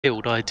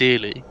build,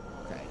 ideally,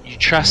 Okay. you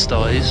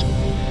chastise,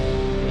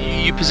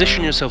 you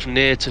position yourself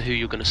near to who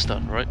you're going to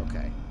stun, right?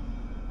 Okay.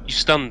 You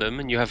stun them,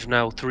 and you have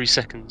now 3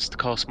 seconds to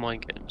cast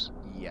mind games.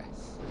 Yes.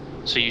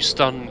 So you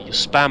stun, you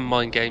spam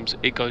mind games,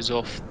 it goes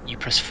off, you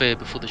press fear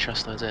before the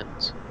chastise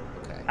ends.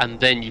 Okay. And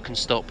then you can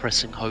start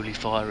pressing holy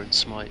fire and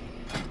smite.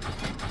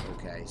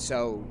 Okay.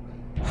 So,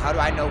 how do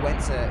I know when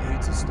who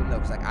to stun though?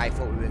 Because like I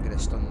thought we were gonna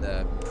stun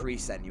the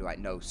priest, and you were like,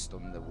 no,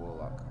 stun the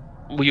warlock.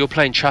 Well, you're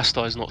playing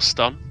chastise, not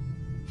stun.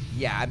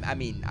 Yeah, I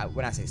mean,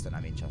 when I say stun,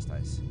 I mean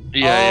chastise.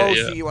 Yeah, Oh, yeah,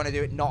 so yeah. you want to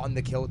do it not on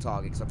the kill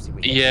target, because obviously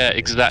we're hitting Yeah, it,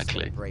 it's just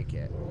exactly. gonna break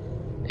it.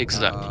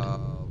 Exactly.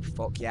 Oh,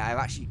 fuck yeah! I've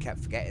actually kept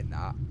forgetting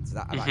that. So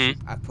that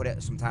I've put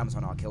it sometimes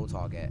on our kill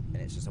target,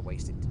 and it's just a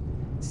wasted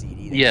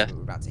CD. Yeah.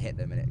 We're about to hit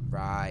them, and it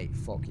right.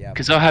 Fuck yeah.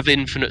 Because I have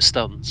infinite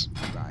stuns.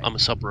 Right. I'm a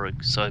sub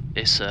rogue, so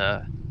it's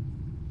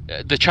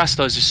the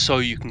chastise is so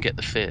you can get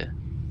the fear.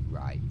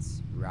 Right.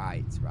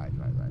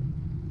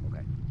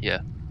 Okay.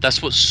 Yeah,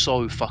 that's what's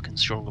so fucking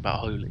strong about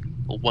holy,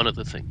 or one of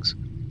the things.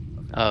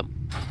 Okay.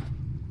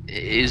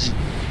 Is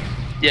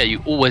yeah,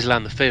 you always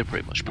land the fear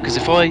pretty much. Because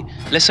if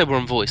let's say we're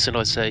on voice and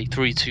I say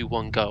 3, 2,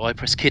 1, go, I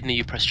press kidney,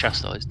 you press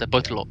chastise, they're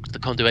both locked, they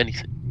can't do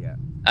anything. Yeah.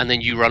 And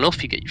then you run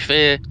off, you get your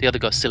fear, the other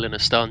guy's still in a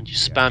stun, you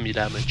spam your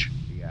damage.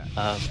 Yeah.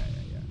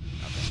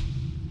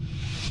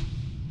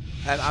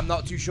 Okay. I'm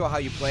not too sure how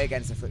you play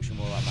against Affliction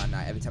Warlock, man.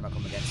 Like, every time I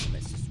come against him,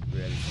 it's just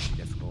really fucking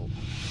difficult.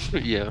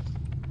 Yeah,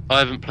 I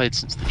haven't played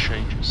since the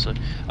changes, so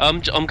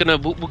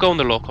we'll go on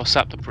the lock. I'll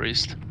sap the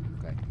priest.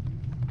 Okay.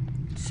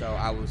 So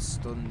I will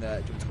stun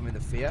the. Do you want to come in the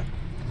fear?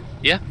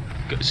 Yeah.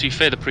 So you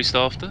fear the priest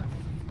after. Okay.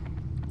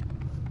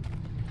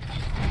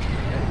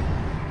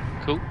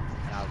 Cool.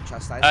 And I'll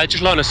chastise.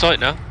 Just line of sight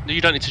now.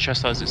 You don't need to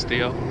chastise its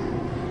DL.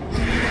 We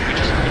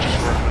just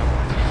run now.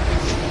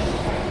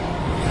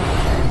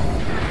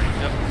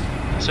 Yep.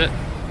 That's it.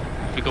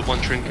 We got one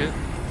trinket.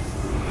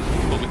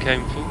 What we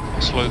came for.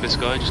 I'll slow this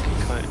guy. Just keep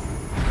kiting.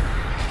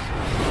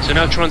 So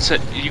now try and set.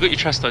 You got your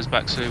chastise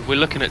back. So we're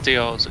looking at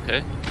DRs,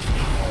 okay?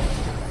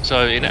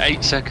 So in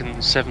 8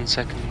 seconds, 7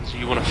 seconds,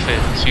 you want to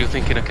fear. So you're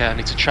thinking, okay, I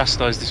need to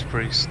chastise this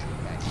priest.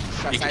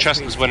 Okay. You can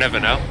chastise whenever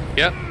now.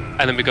 Yeah.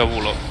 And then we go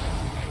warlock.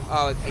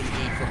 Oh, he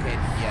fucking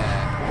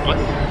yeah. What?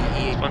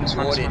 He Fine. That's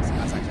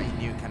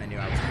actually kind of knew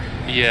I was.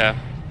 Yeah.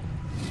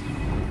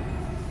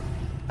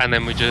 And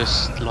then we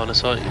just line of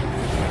sight.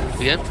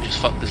 Again, we just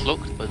fuck this lock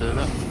by doing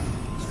that.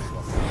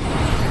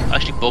 I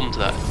actually bombed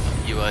that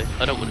UA.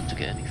 I don't want him to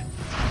get anything.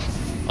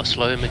 I'll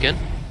slow him again.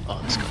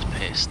 Oh, this guy's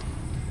pissed.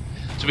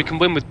 So we can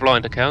win with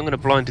blind, okay? I'm going to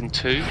blind in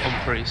 2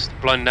 on priest.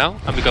 Blind now,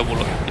 and we go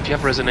warlock. If you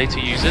have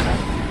resonator, use it.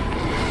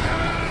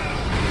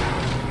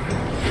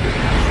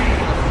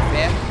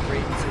 Fair. 3,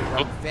 2,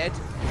 1. Fed.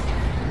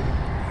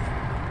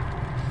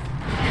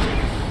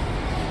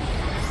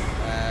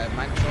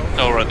 Mind control.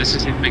 Oh, right, this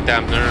is his big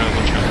damn. No,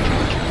 watch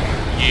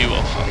out. You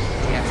are fucked.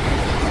 Yes.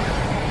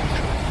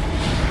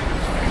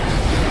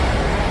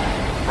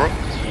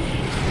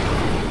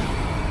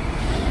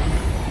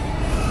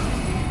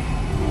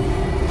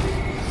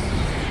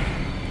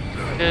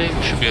 Okay,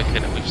 we should be okay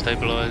now, we've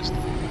stabilised.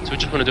 So we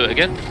just want to do it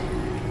again.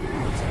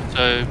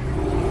 So,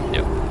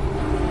 yeah.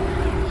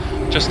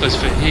 Chastise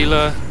for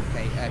healer.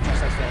 Okay,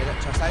 chastise for healer.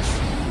 Chastise.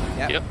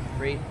 Yep.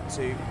 3,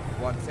 2,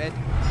 1, fed.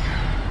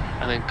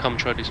 And then come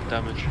try to do some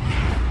damage.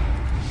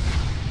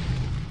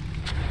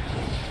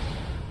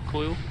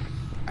 Coil.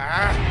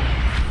 Ah!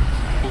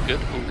 All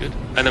good, all good.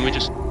 And then we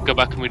just go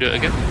back and we do it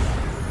again.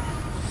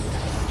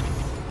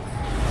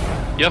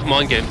 You have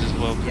mind games as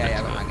well. Yeah,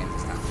 I've got mind games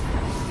this time.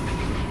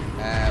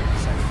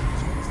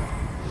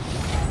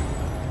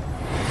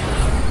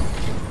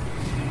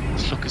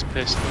 This look is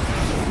pissed.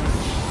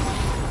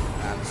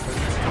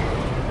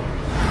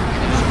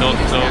 No.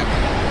 No.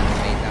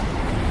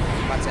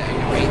 That's it, you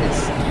wait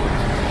this.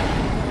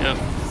 Yep.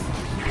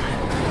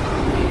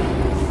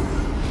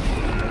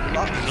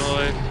 No.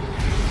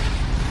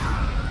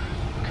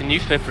 Can you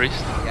fair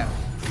priest? Yeah.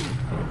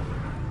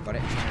 Got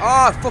it.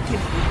 Oh, fucking.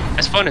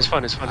 It's fine, it's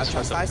fine, it's fine. I'll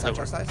chastise.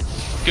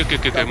 Good. We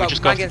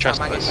just got the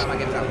chastise.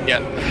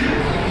 Yeah.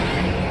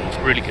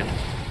 Really good.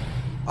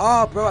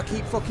 Oh, bro, I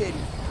keep fucking.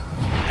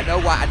 I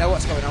know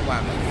what's going on. Why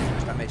I'm not getting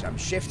much damage. I'm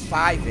shift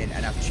 5 in,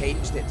 and I've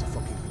changed it to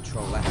fucking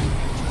control left.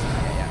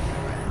 Yeah.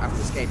 Right. After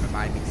this game,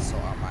 remind me to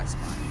sort out my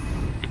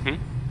spine.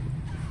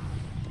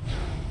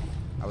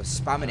 I was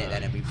spamming it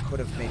then, and we could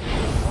have made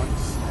it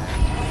once.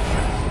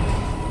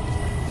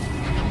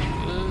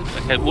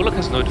 Okay, Warlock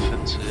has no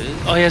defenses.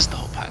 Oh, he has the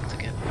hot pact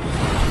again.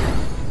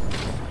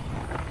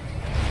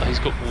 Oh, he's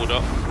got ward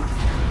up.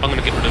 I'm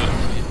gonna get rid of it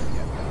for you.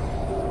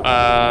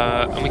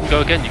 And we can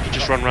go again. You can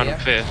just run around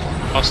and fear.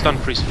 I'll stun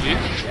priest for you.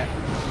 Yeah.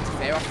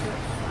 Fear off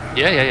it.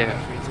 Yeah.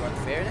 3, 2, 1,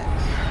 fear in it.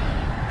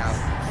 Now.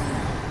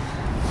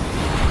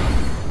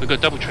 We've got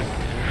double trinket.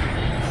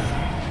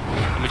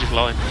 And we just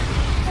line.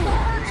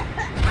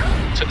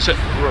 So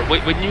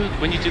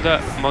when you do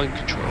that mind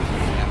control,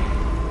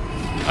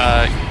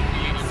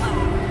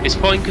 it's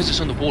fine because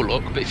it's on the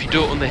warlock, but if you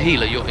do it on the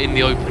healer, you're in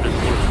the open and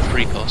all of the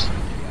 3 cast.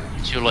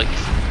 So you're like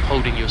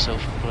holding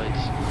yourself in place.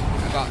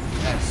 I got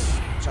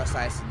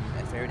chastise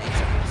and fear fear in 8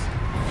 seconds.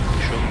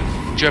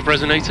 Sure. Do you have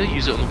resonator?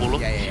 Use it on the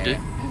warlock. Yeah, if you do.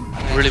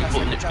 And Really chastise-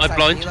 important. chastise I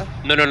blind. healer.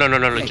 No,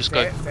 Okay, just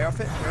go. fear off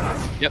it, fear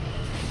off it. Yep.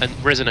 And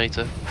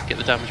resonator. Get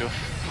the damage off.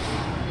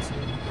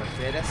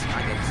 Fear this,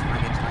 maggots.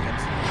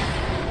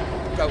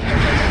 Go.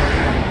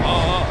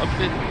 Oh, I've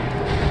been.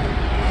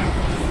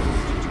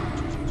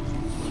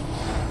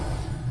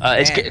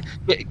 It's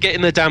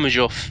getting the damage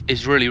off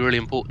is really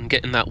important.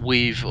 Getting that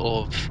weave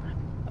of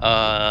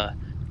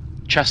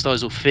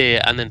chastise or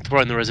fear, and then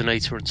throwing the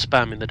resonator and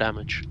spamming the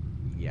damage.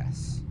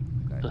 Yes.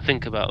 Okay. So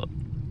think about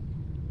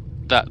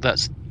that.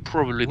 That's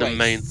probably the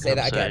main thing. Say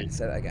that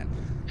again.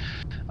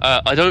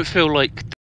 I don't feel like